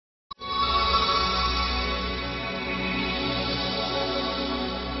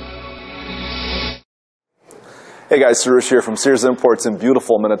Hey guys, Sarush here from Sears Imports in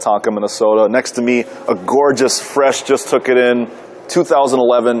beautiful Minnetonka, Minnesota. Next to me, a gorgeous, fresh, just took it in,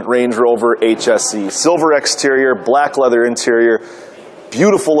 2011 Range Rover HSE. Silver exterior, black leather interior,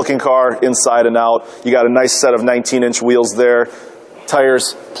 beautiful looking car inside and out. You got a nice set of 19-inch wheels there.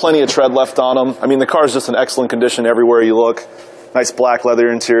 Tires, plenty of tread left on them. I mean, the car is just in excellent condition everywhere you look. Nice black leather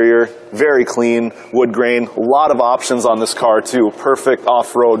interior, very clean, wood grain. A lot of options on this car too. Perfect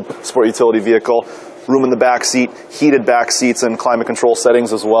off-road sport utility vehicle. Room in the back seat, heated back seats and climate control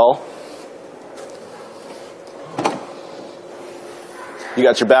settings as well. You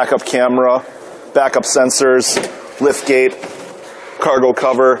got your backup camera, backup sensors, lift gate, cargo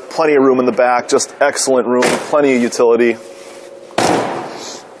cover, plenty of room in the back, just excellent room, plenty of utility.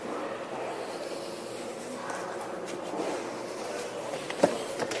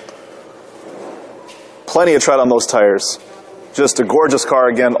 Plenty of tread on those tires. Just a gorgeous car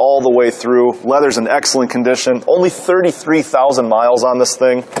again all the way through. Leather's in excellent condition. Only 33,000 miles on this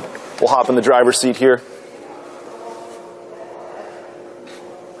thing. We'll hop in the driver's seat here.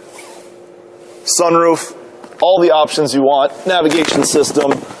 Sunroof, all the options you want. Navigation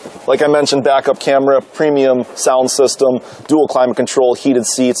system, like I mentioned, backup camera, premium sound system, dual climate control, heated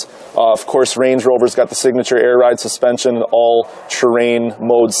seats. Of course, Range Rover's got the signature air ride suspension in all terrain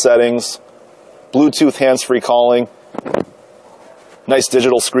mode settings. Bluetooth hands-free calling. Nice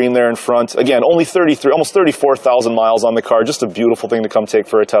digital screen there in front. Again, only almost 34,000 miles on the car. Just a beautiful thing to come take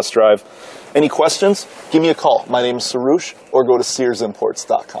for a test drive. Any questions? Give me a call. My name is Sarush, or go to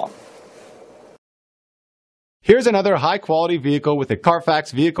SearsImports.com. Here's another high-quality vehicle with a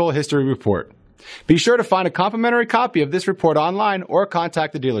Carfax Vehicle History Report. Be sure to find a complimentary copy of this report online or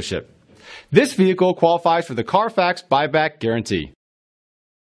contact the dealership. This vehicle qualifies for the Carfax Buyback Guarantee.